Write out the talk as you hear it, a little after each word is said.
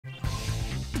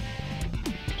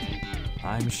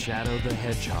I'm Shadow the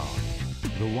Hedgehog,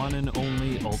 the one and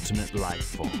only ultimate life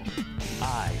form.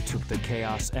 I took the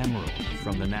Chaos Emerald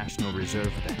from the National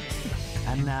Reserve Bank,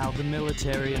 and now the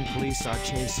military and police are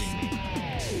chasing me.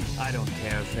 I don't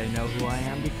care if they know who I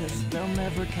am because they'll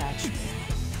never catch me.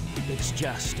 It's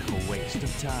just a waste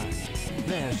of time.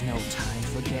 There's no time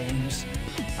for games.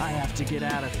 I have to get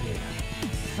out of here.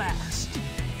 Fast.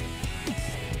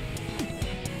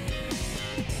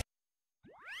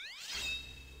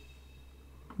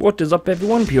 What is up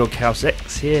everyone,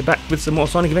 PureChaosX here, back with some more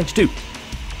Sonic Adventure 2.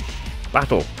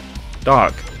 Battle.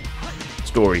 Dark.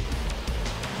 Story.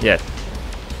 Yeah.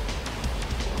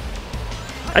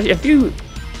 Actually, a few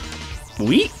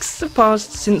weeks have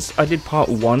passed since I did part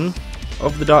 1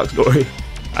 of the Dark Story.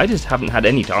 I just haven't had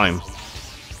any time.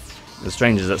 As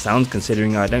strange as that sounds,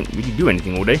 considering I don't really do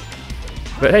anything all day.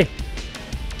 But hey,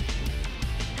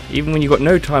 even when you've got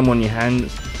no time on your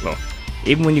hands, well,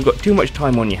 even when you've got too much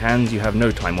time on your hands, you have no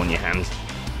time on your hands,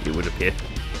 it would appear.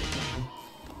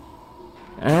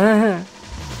 Is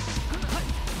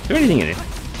there anything in it?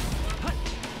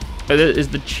 Oh, there is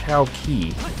the Chow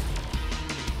key.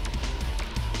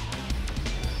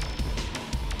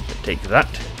 Take that.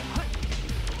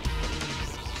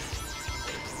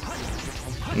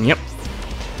 Yep.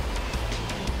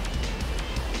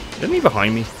 Is there any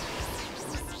behind me?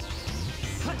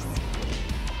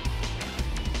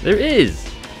 There is!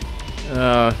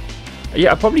 Yeah,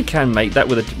 I probably can make that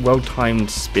with a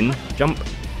well-timed spin jump,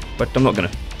 but I'm not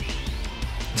gonna.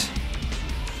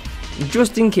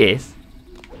 Just in case.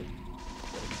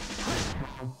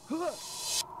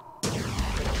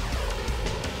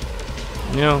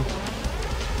 You know,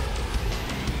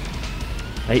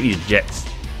 I hate these jets.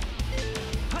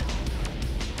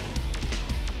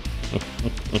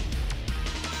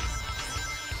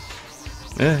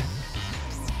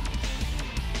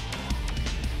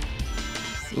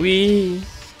 Wee.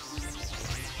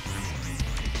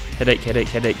 Headache, headache,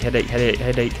 headache, headache, headache,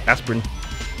 headache, aspirin.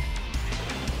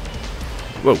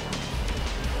 Whoa.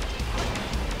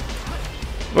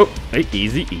 Whoa, hey,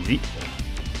 easy, easy.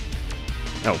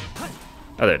 Oh.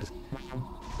 Oh, there it is.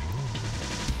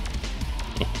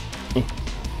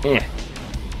 Yeah.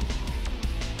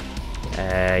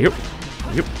 Yup.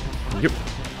 Yup. Yup.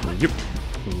 Yup.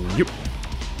 Yup.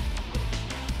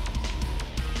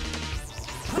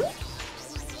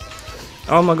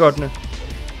 Oh my god, no.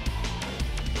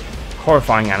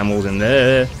 Horrifying animals in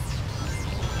there.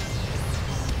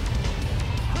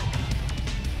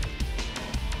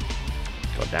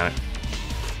 God damn it.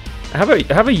 I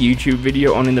have a YouTube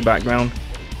video on in the background.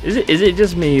 Is it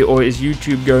just me, or is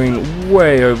YouTube going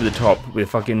way over the top with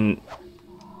fucking...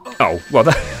 Oh, well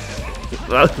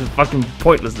that's fucking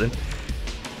pointless then. Do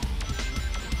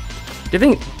you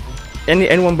think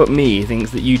anyone but me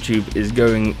thinks that YouTube is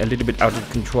going a little bit out of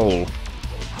control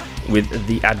with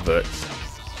the adverts?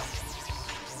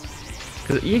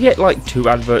 Because you get like 2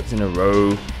 adverts in a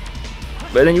row,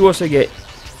 but then you also get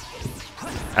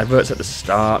adverts at the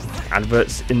start,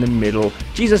 adverts in the middle.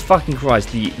 Jesus fucking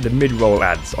Christ, the mid-roll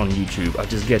ads on YouTube are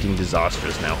just getting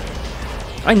disastrous now.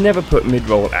 I never put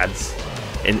mid-roll ads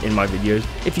in my videos.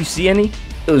 If you see any,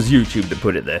 it was YouTube that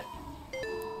put it there.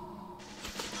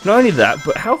 Not only that,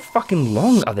 but how fucking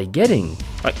long are they getting?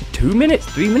 Like 2 minutes,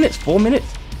 3 minutes, 4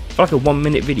 minutes? For like a 1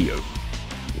 minute video.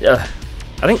 I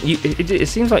think it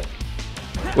seems like,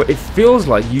 well, it feels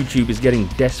like YouTube is getting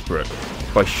desperate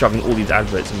by shoving all these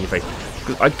adverts in your face.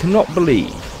 Because I cannot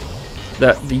believe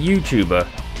that the YouTuber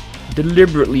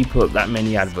deliberately put that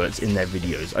many adverts in their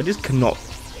videos. I just cannot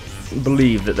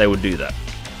believe that they would do that.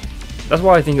 That's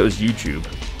why I think it was YouTube.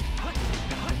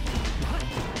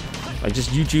 Like just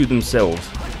YouTube themselves.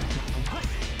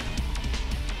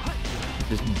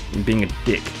 Just being a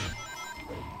dick.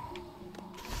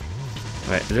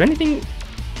 Right, is there anything...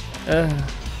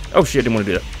 oh shit, I didn't want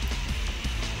to do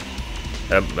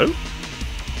that. Hello?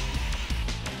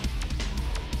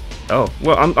 Oh,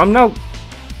 well, I'm now...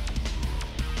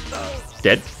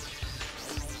 dead.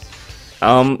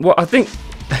 Well, I think...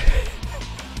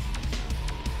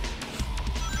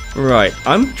 Right,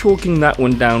 I'm chalking that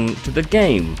one down to the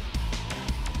game.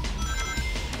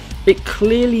 It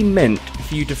clearly meant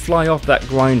for you to fly off that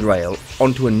grind rail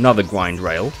onto another grind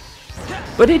rail,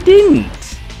 but it didn't.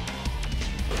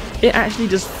 It actually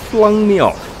just flung me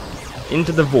off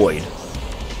into the void.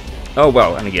 Oh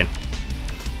well, and again.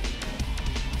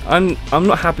 I'm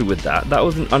not happy with that. That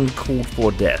was an uncalled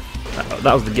for death.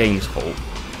 That was the game's fault.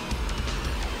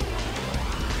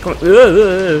 Come on.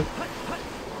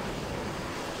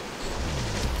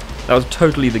 That was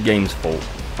totally the game's fault.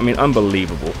 I mean,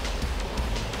 unbelievable.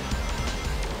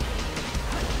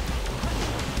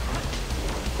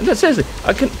 And that seriously,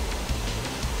 I can...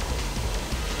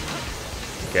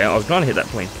 Okay, I was trying to hit that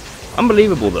plane.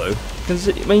 Unbelievable though. I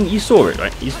mean, you saw it,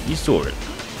 right? You saw it.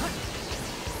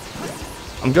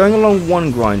 I'm going along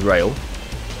one grind rail.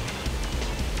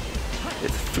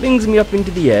 It flings me up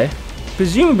into the air.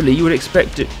 Presumably you would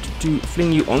expect it to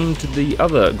fling you onto the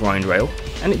other grind rail,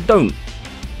 and it don't.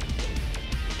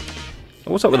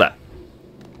 What's up with that?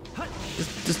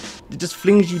 It just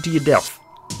flings you to your death.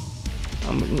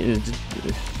 I'm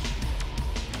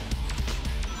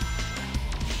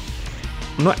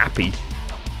not happy.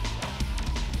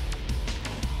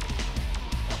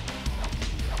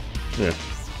 Yeah.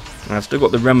 And I've still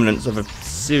got the remnants of a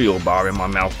cereal bar in my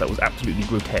mouth that was absolutely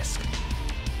grotesque.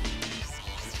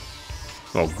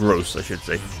 Well, gross, I should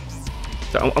say.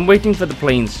 So I'm waiting for the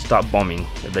planes to start bombing.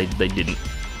 They didn't.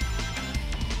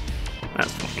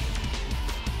 That's fine.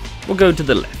 We'll go to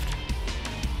the left.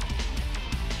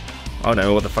 I don't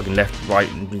know what the fucking left, right,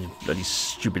 and bloody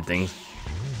stupid things.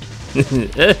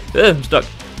 I'm stuck.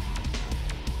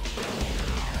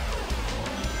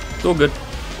 It's all good.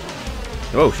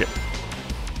 Oh shit.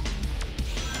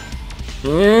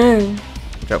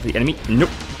 Watch out for the enemy. Nope.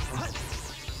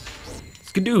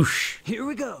 Skadoosh. Here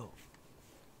we go.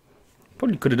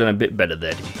 Probably could have done a bit better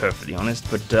there, to be perfectly honest,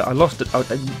 but I lost it.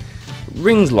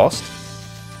 Rings lost.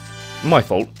 My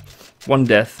fault. One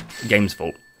death. Game's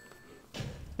fault.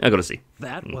 I gotta see.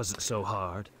 That wasn't so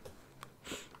hard.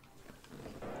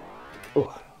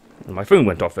 Oh, my phone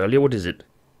went off earlier. What is it?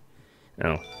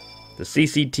 Oh, the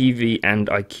CCTV and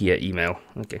IKEA email.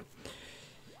 Okay.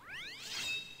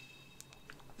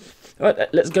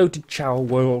 Alright, let's go to Chow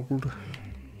World.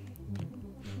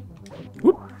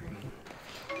 Whoop.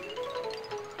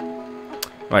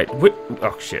 Right,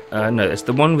 oh shit. No, it's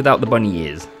the one without the bunny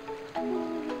ears.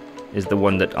 Is the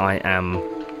one that I am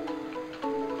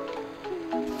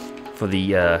for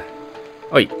the oh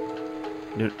wait.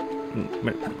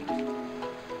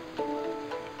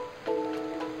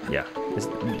 Yeah, it's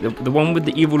the one with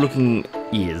the evil looking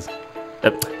ears.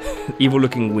 Evil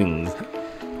looking wings.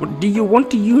 What, do you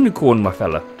want a unicorn, my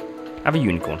fella? Have a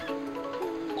unicorn.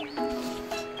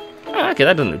 Ah, okay,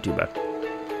 that doesn't look too bad.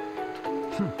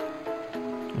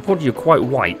 Unfortunately, you're quite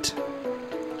white.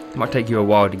 It might take you a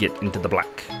while to get into the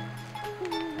black.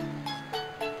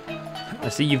 I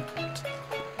see you've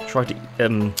tried to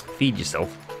feed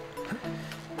yourself.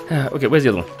 Okay, where's the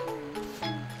other one?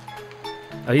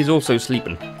 Oh, he's also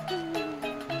sleeping.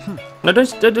 No, don't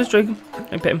stroke him.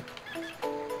 Don't pet him.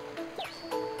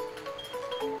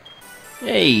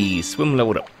 Yay, swim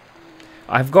leveled up.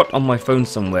 I've got on my phone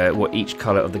somewhere what each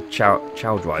colour of the chow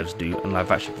drives do, and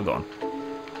I've actually forgotten.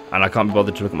 And I can't be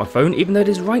bothered to look at my phone, even though it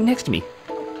is right next to me.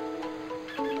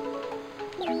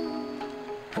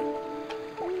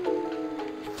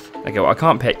 Okay, well, I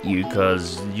can't pet you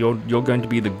because you're going to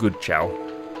be the good chow,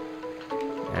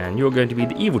 and you're going to be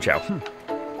the evil chow.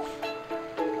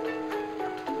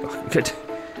 Oh, good.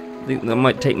 I think that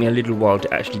might take me a little while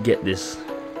to actually get this.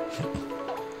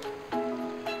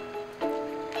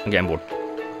 I'm getting bored.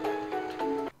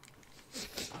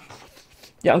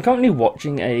 Yeah, I'm currently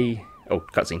watching a... Oh,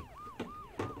 cutscene.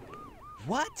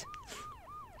 What?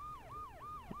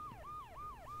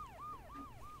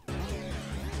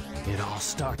 It all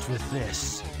starts with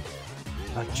this.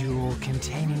 A jewel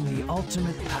containing the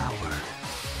ultimate power.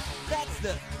 That's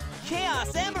the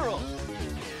Chaos Emerald!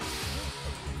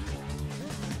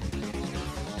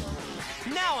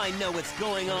 Now I know what's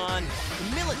going on.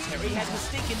 The military has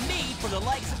mistaken me for the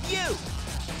likes of you.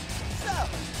 So,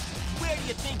 where do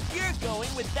you think you're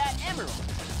going with that emerald?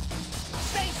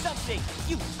 Say something,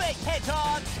 you fake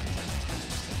hedgehog!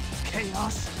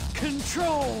 Chaos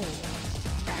control!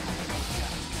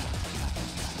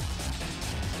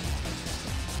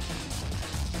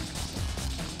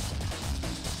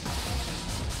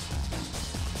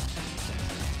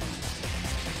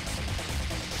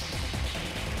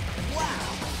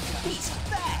 He's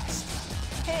fast!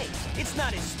 Hey, it's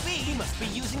not his speed. He must be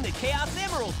using the Chaos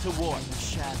Emerald to warp.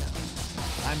 Shadow.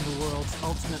 I'm the world's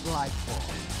ultimate life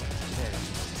form. There's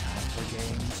no time for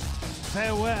games.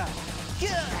 Farewell.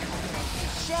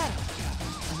 Shadow.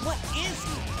 What is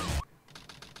he?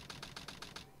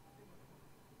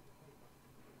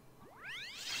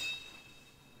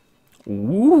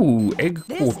 Ooh, egg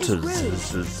This quarters.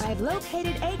 is Rouge. I've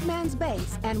located Eggman's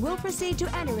base and will proceed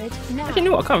to enter it now. Actually, you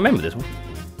know what? I can't remember this one.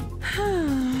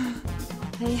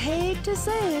 I hate to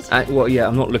say it. Well, yeah,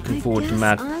 I'm not looking forward to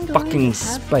mad fucking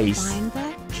space.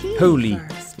 Holy,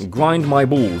 grind my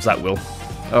balls, that will.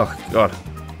 Oh, God.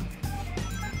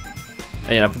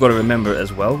 And I've got to remember it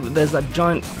as well. There's that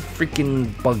giant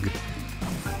freaking bug.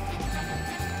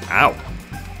 Ow.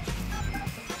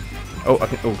 Oh,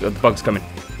 the bug's coming.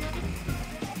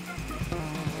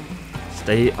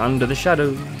 Stay under the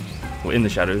shadows. Or in the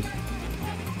shadows.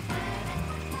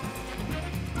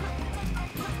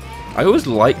 I always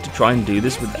like to try and do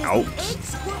this without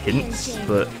hints,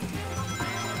 but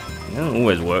it doesn't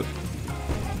always work.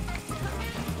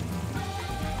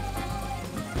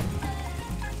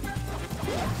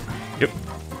 Yep.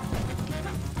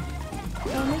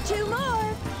 Only 2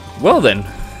 more. Well then.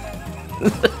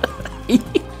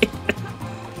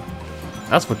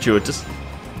 That's fortuitous.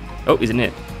 Oh, he's in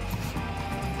it.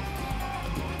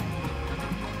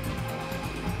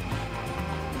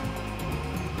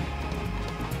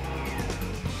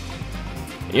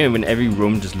 You know, when every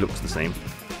room just looks the same.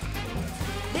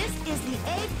 This is the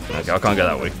egg fish. Okay, I can't go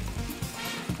that way.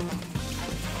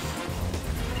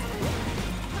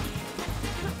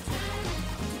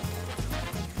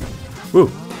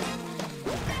 Woo.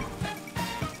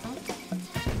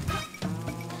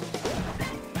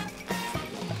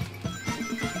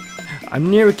 I'm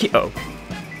near a key. Oh.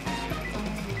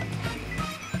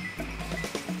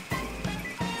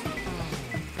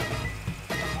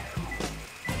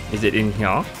 Is it in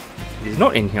here? It is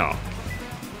not in here.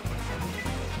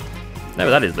 No,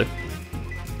 that is though.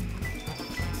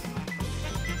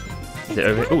 Is it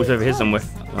over here? Oh, it's over here somewhere.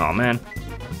 Oh man.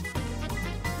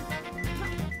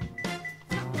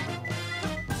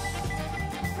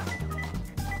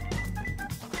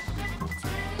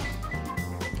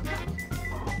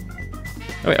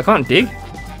 Oh wait, I can't dig?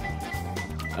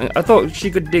 I thought she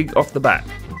could dig off the bat.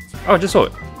 Oh, I just saw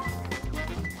it.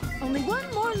 Only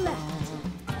 1 more left.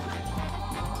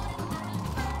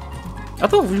 I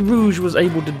thought Rouge was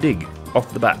able to dig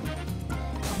off the bat.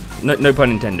 No pun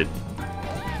intended.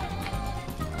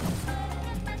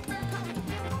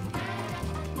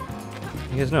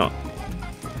 I guess not.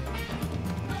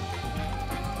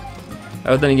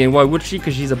 Oh, then again, why would she?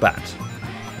 Because she's a bat.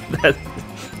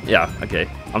 Yeah, okay.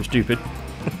 I'm stupid.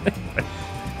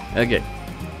 Okay.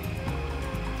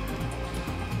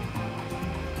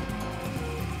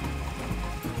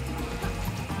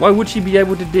 Why would she be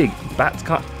able to dig? Bats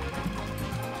can't.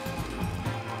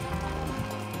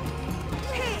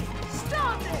 Hey,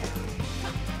 stop it!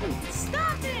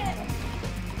 Stop it!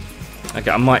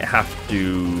 Okay, I might have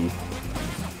to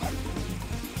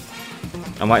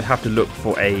look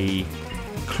for a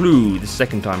clue the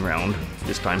second time round.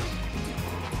 This time.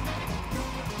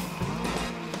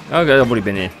 Okay, I've already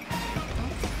been here.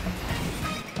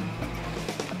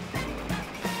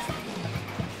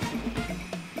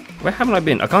 Where haven't I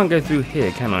been? I can't go through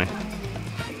here, can I?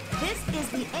 This is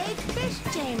the egg fish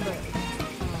chamber.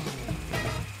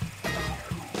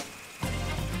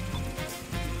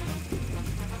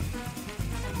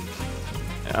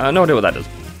 No idea what that does.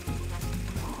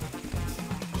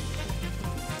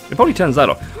 It probably turns that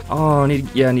off. Oh, I need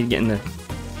to get in there.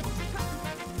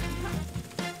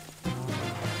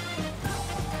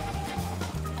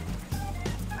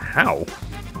 How?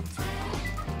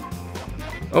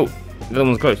 Oh, the other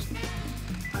one's close.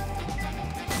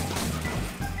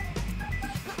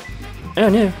 Oh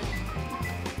no.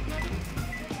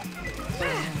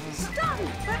 Stop it!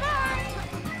 Bye-bye!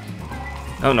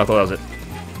 Oh no, I thought that was it.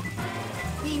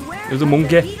 Beware There's a of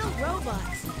monkey. the beetle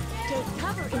robots. Take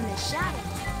cover in the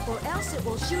shadows, or else it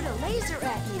will shoot a laser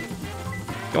at you.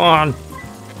 Come on.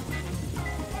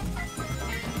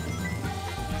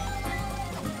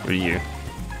 What are you?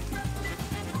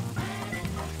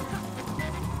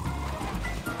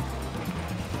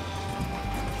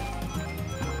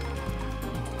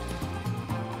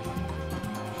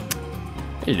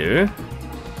 Hello.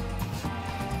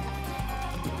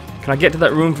 Can I get to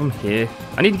that room from here?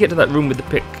 I need to get to that room with the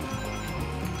pick.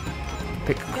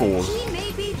 Pick claws. The key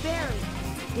may be buried.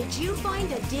 Did you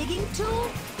find a digging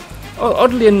tool? Oh,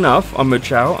 oddly enough, on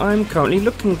Mochow, I'm currently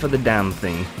looking for the damn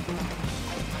thing.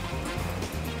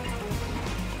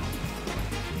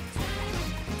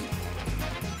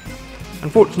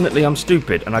 Unfortunately, I'm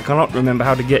stupid and I cannot remember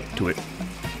how to get to it.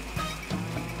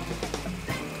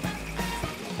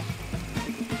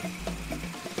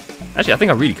 Actually, I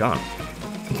think I really can't.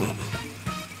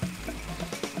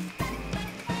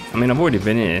 I mean, I've already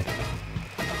been here.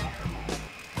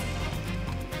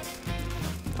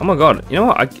 Oh my god, you know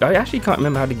what? I actually can't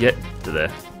remember how to get to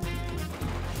there.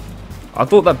 I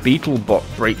thought that beetle bot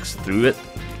breaks through it.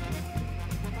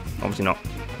 Obviously not.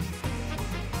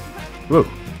 Whoa.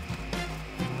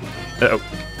 Uh-oh.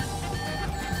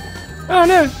 Oh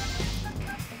no!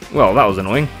 Well, that was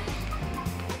annoying.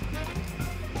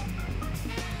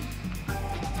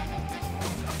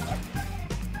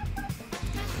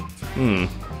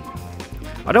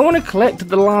 I don't want to collect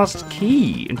the last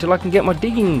key until I can get my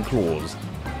digging claws.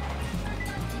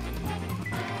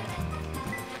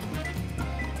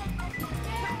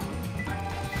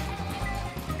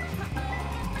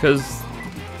 Because...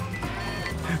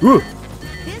 Ooh!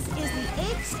 This is the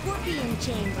egg scorpion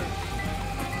chamber.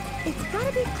 It's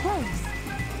gotta be close.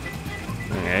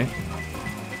 Okay.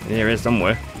 Here it is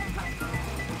somewhere.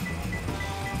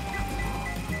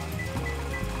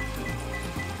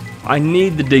 I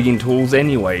need the digging tools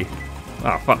anyway.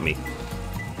 Ah, fuck me.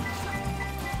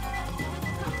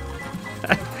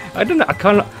 I don't know,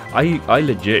 I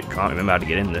legit can't remember how to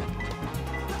get in there.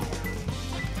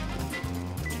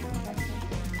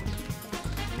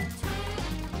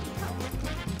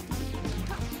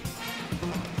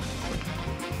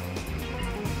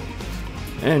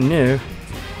 Oh no.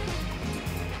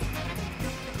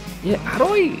 Yeah, how do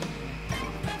I...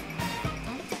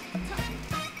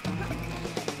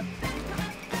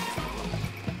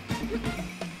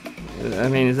 I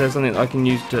mean, is there something I can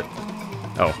use to...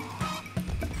 Oh.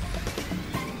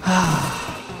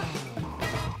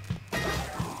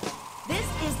 This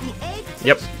is the egg.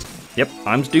 Yep,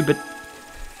 I'm stupid.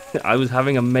 I was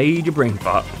having a major brain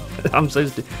fart. I'm so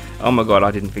stupid. Oh my god,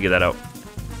 I didn't figure that out.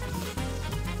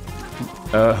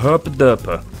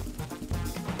 Herpa-derpa.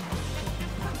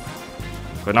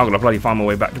 But now I'm gonna bloody find my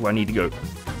way back to where I need to go.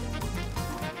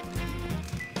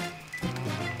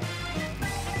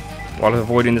 While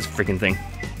avoiding this freaking thing.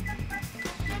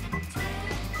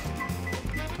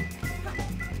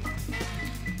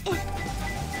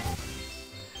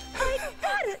 I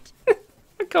got it.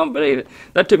 I can't believe it.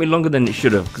 That took me longer than it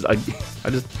should have, because I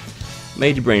just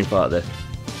made your brain fart there.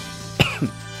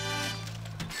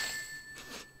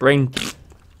 Brain.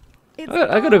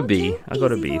 I got a B. I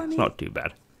got a B. It's not too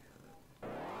bad.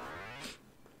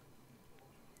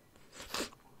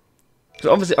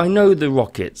 So obviously, I know the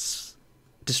rockets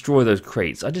destroy those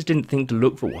crates. I just didn't think to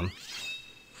look for one.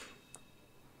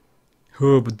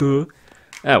 Oh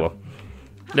well.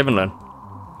 Live and learn.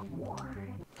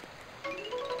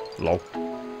 Lol.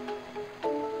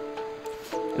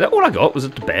 Is that all I got? Was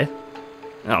it the bear?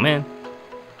 Oh man.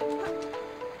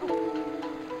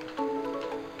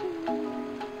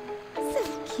 So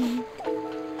cute.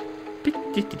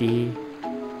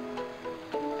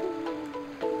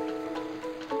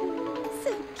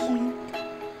 So cute.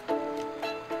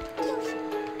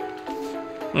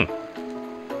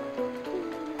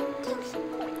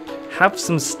 Have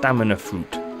some stamina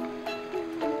fruit.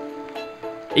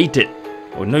 Eat it.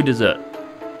 Or no dessert.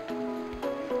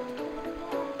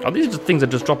 Oh, these are just things that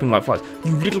are just dropping like flies.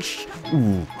 You little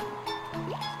Ooh.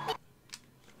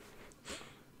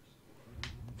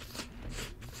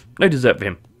 No dessert for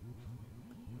him.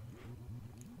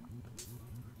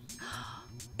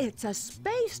 It's a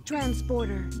space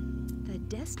transporter. The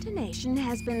destination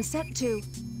has been set to...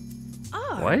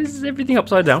 Why is everything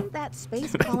upside down? Wasn't that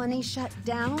space colony shut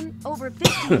down over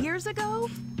 50 years ago?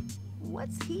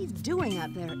 What's he doing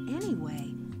up there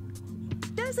anyway?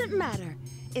 Doesn't matter.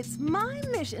 It's my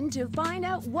mission to find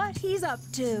out what he's up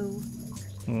to.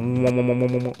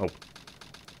 Oh.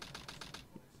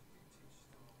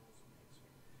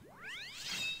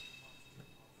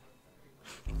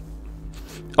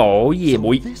 Oh yeah,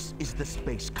 boy. This is the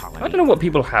space colony. I don't know what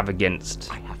people have against.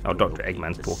 I have Oh, to Dr. locate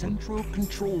Eggman's the talking. central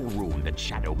control room that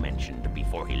Shadow mentioned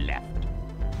before he left.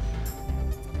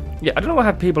 Yeah, I don't know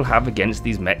what people have against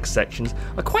these mech sections.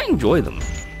 I quite enjoy them.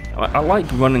 I like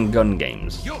run and gun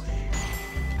games. Yeah,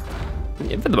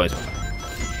 for the most part.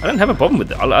 I don't have a problem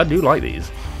with it. I do like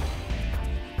these.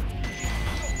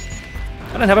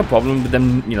 I don't have a problem with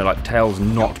them, you know, like Tails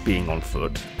not being on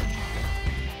foot.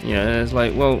 You know, it's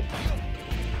like, well,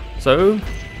 so,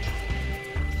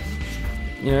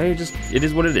 you know, it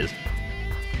is what it is.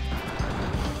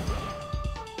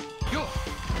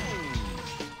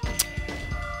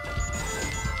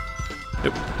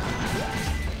 Nope.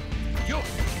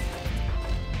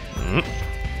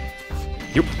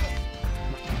 Yep.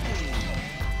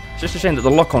 It's just a shame that the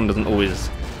lock-on doesn't always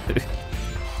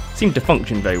seem to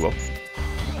function very well.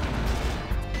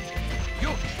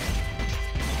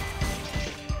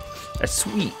 A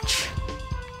switch.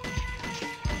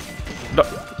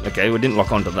 Okay, we didn't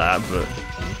lock onto that, but...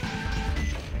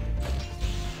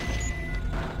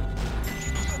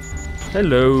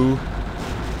 Hello.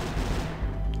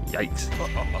 Yikes.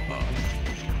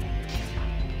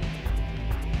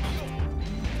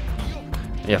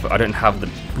 Yeah, but I don't have the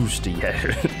booster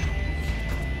yet.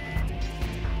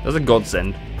 That's a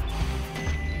godsend.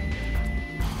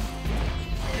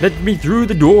 Let me through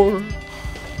the door.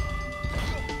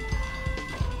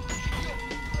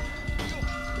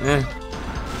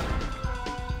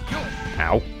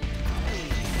 Ow.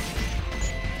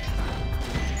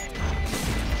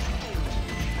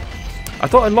 I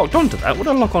thought I locked onto that. What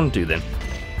did I lock onto then?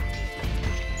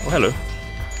 Oh, hello.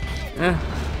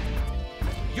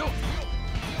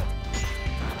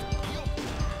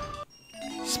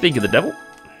 Speak of the devil.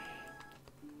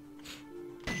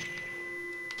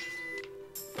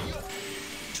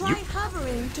 Try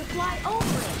hovering to fly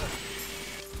over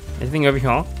it. Anything over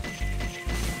here?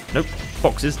 Nope.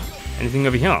 Boxes. Anything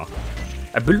over here?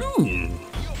 A balloon.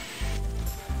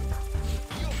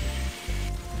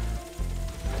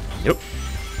 Yep.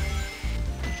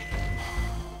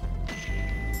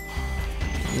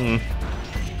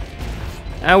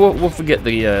 We'll forget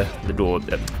the door.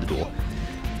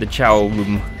 The chow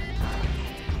room.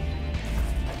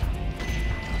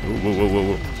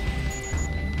 Whoa.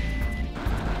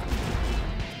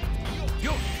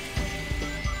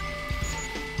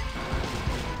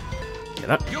 Get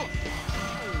that?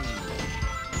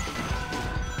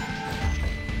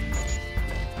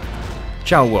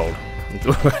 Chow world. That's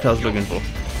the word I was looking for.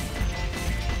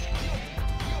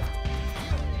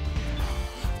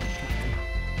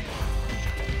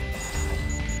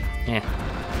 Yeah.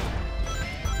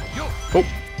 Oh.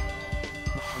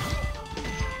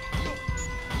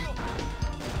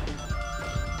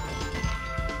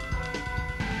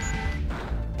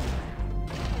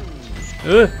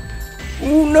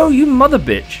 Oh no, you mother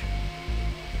bitch!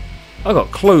 I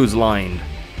got clotheslined.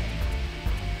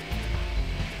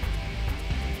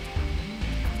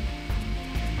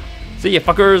 See ya,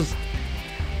 fuckers!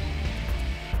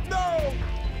 No!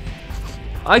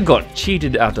 I got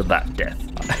cheated out of that death.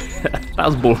 That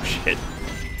was bullshit.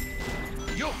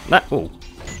 That was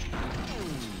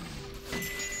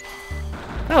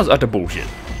utter bullshit.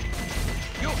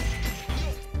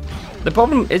 The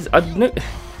problem is I've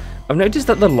noticed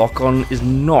that the lock-on is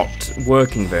not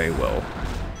working very well.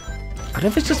 I don't know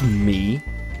if it's just me.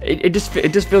 It just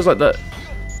feels like that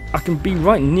I can be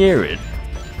right near it,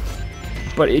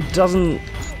 but it doesn't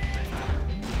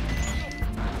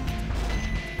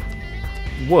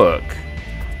work.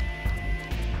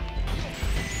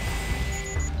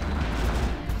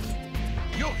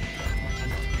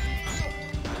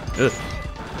 Ugh.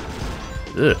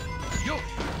 Ugh.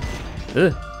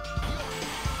 Ugh.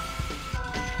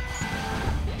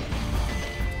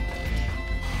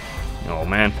 Oh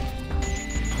man.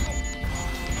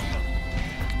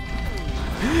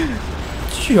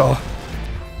 Sure.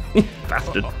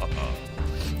 Bastard.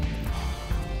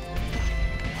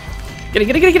 Get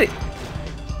it.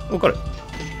 Oh, got it.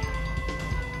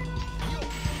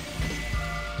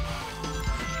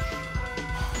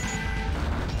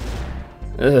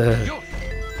 Oh,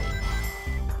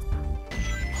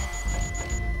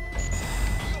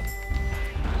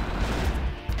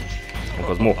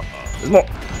 there's more. There's more.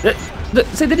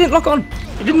 See, they didn't lock on.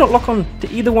 It did not lock on to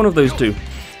either one of those two.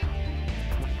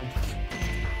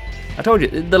 I told you,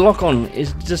 the lock on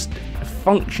is just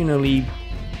functionally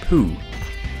poo.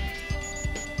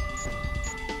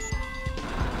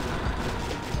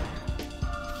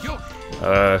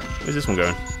 Where's this one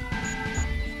going?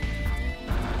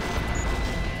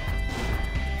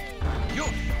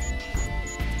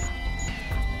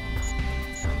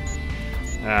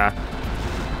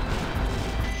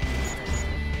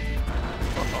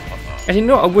 And you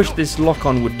know what I wish this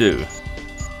lock-on would do?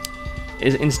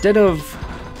 Is instead of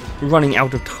running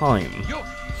out of time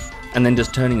and then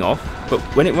just turning off, but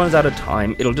when it runs out of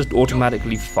time, it'll just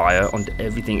automatically fire onto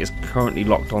everything it's currently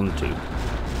locked onto.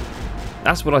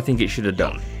 That's what I think it should have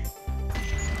done.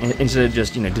 Instead of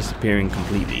just, disappearing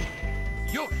completely.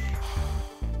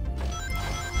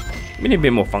 We need a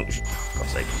bit more function, for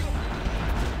God's sake.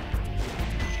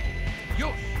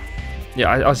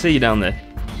 Yeah, I see you down there.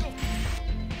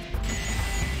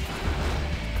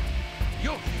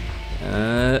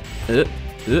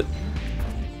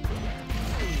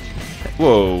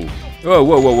 Whoa.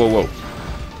 Whoa.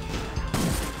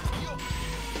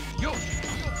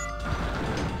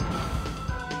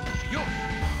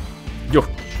 Yo.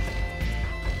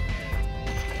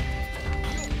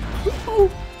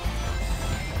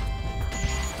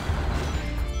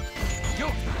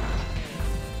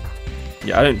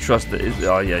 Yeah, I don't trust that.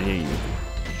 Oh, yeah,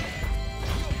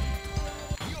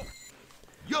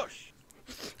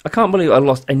 I can't believe I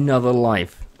lost another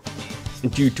life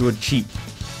due to a cheap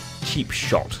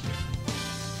shot.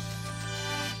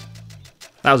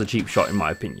 That was a cheap shot in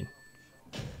my opinion.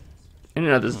 And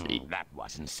there's... That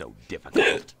wasn't so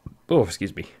difficult. Oh,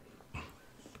 excuse me.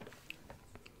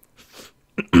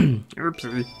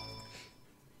 Oopsie.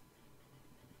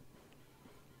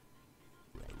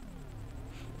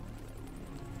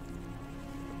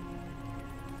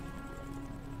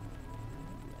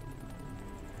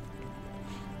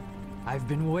 I've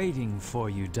been waiting for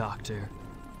you, Doctor.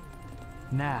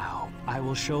 Now, I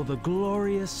will show the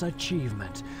glorious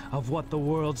achievement of what the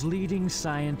world's leading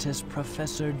scientist,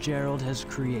 Professor Gerald, has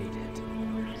created.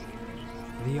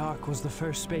 The Ark was the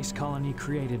first space colony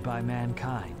created by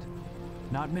mankind.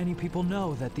 Not many people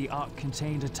know that the Ark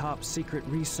contained a top-secret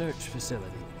research facility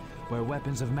where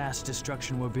weapons of mass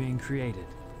destruction were being created.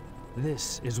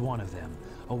 This is one of them,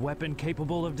 a weapon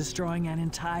capable of destroying an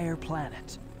entire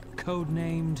planet,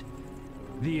 codenamed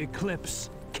the Eclipse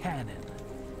Cannon.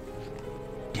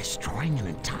 Destroying an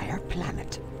entire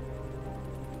planet?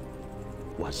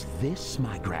 Was this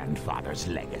my grandfather's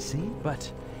legacy?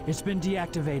 But it's been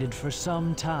deactivated for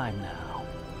some time now.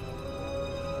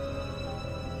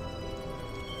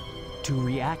 To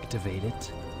reactivate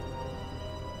it,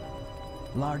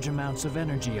 large amounts of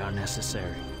energy are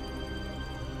necessary.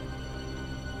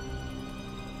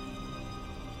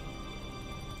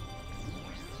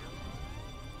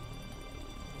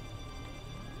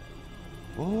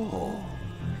 Oh,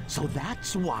 so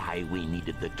that's why we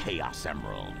needed the Chaos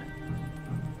Emerald.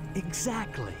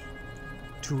 Exactly.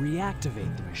 To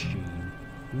reactivate the machine,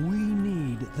 we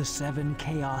need the 7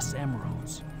 Chaos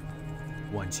Emeralds.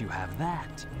 Once you have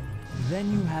that,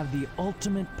 then you have the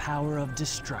ultimate power of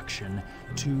destruction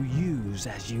to use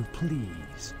as you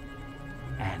please.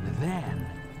 And then,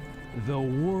 the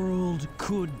world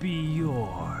could be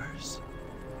yours.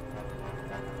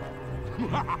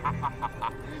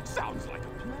 Sounds like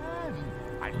a plan.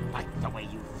 I like the way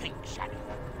you think, Shadow.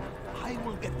 I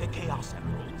will get the Chaos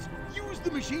Emeralds, use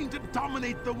the machine to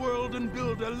dominate the world and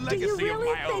build a legacy Do you of my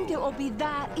really think own. it will be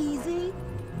that easy?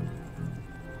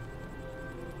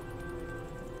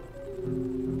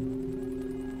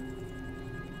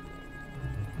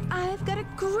 I've got a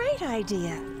great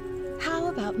idea. How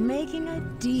about making a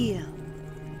deal?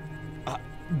 A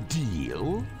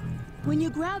deal? When you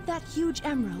grabbed that huge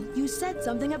emerald, you said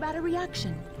something about a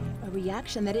reaction. A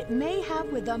reaction that it may have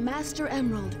with the Master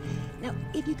Emerald. Now,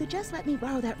 if you could just let me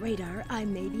borrow that radar, I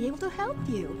may be able to help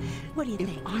you. What do you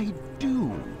think? If I do,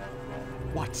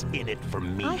 what's in it for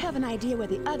me? I have an idea where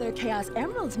the other Chaos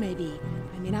Emeralds may be.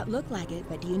 I may not look like it,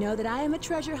 but do you know that I am a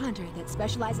treasure hunter that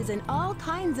specializes in all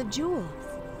kinds of jewels?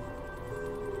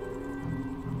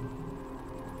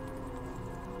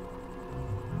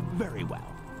 Very well.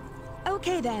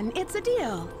 Okay then, it's a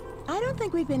deal. I don't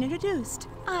think we've been introduced.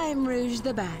 I'm Rouge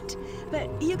the Bat,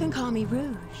 but you can call me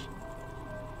Rouge.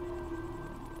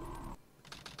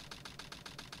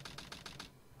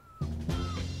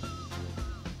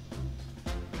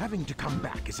 Having to come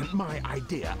back isn't my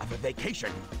idea of a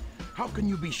vacation. How can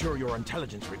you be sure your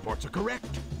intelligence reports are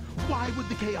correct? Why would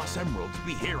the Chaos Emeralds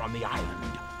be here on the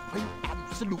island? Are you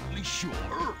absolutely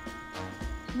sure?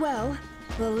 Well,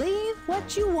 believe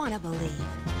what you want to believe.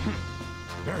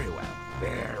 Very well,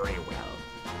 very well.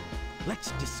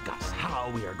 Let's discuss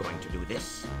how we are going to do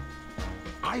this.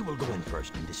 I will go in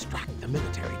first and distract the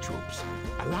military troops,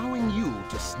 allowing you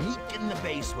to sneak in the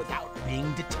base without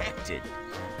being detected.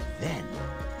 Then,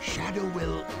 Shadow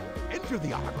will enter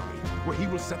the armory, where he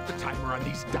will set the timer on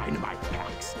these dynamite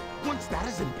packs. Once that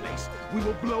is in place, we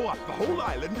will blow up the whole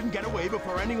island and get away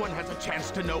before anyone has a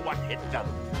chance to know what hit them.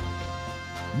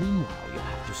 Meanwhile, you'll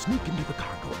have to sneak into the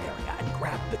cargo area and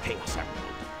grab the Chaos Emerald.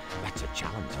 That's a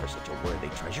challenge for such a worthy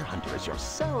treasure hunter as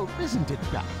yourself, isn't it,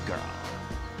 Duck Girl?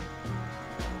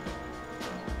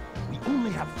 We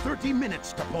only have 30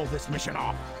 minutes to pull this mission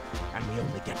off, and we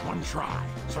only get one try,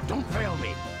 so don't fail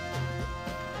me.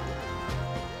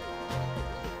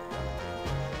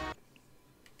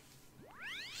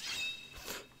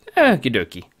 Okie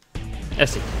dokie.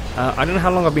 Let's see. I don't know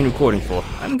how long I've been recording for.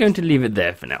 I'm going to leave it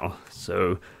there for now.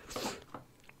 So,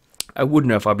 I would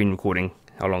know if I've been recording,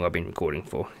 how long I've been recording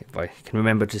for, if I can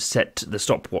remember to set the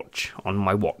stopwatch on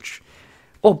my watch.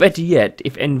 Or better yet,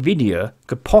 if Nvidia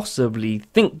could possibly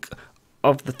think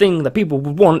of the thing that people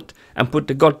would want and put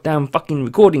the goddamn fucking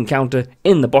recording counter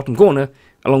in the bottom corner,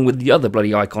 along with the other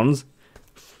bloody icons.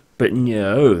 But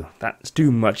no, that's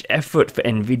too much effort for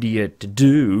Nvidia to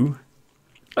do.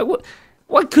 Like what?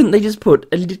 Why couldn't they just put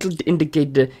a little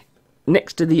indicator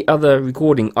next to the other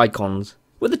recording icons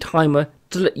with a timer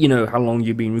to let you know how long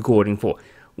you've been recording for?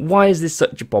 Why is this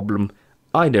such a problem?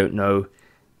 I don't know.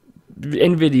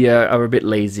 Nvidia are a bit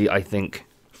lazy, I think,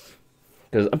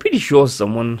 because I'm pretty sure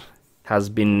someone has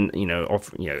been,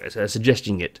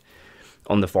 suggesting it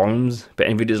on the forums, but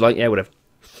Nvidia's like, yeah, whatever.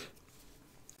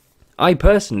 I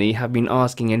personally have been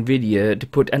asking Nvidia to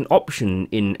put an option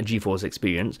in GeForce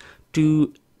Experience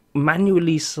to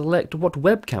manually select what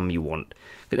webcam you want.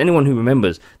 Because anyone who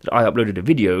remembers that I uploaded a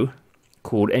video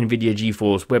called Nvidia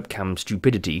GeForce Webcam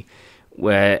Stupidity,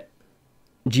 where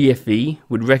GFE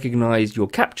would recognize your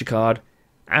capture card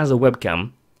as a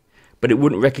webcam, but it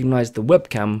wouldn't recognize the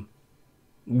webcam,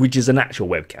 which is an actual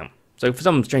webcam. So for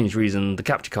some strange reason, the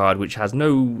capture card, which has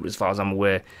no, as far as I'm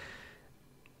aware,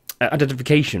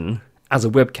 identification as a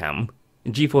webcam,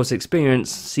 GeForce Experience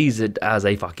sees it as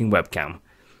a fucking webcam.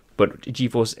 But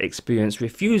GeForce Experience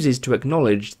refuses to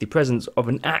acknowledge the presence of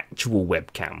an actual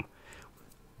webcam,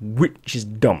 which is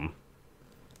dumb.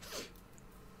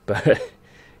 But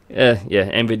yeah,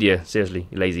 Nvidia, seriously,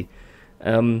 you're lazy.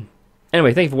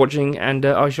 Anyway, thank you for watching, and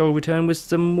I shall return with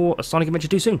some more Sonic Adventure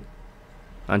 2 soon.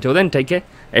 Until then, take care.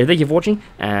 Thank you for watching,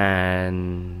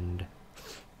 and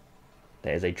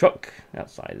there's a truck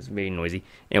outside. It's very noisy.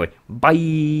 Anyway,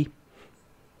 bye.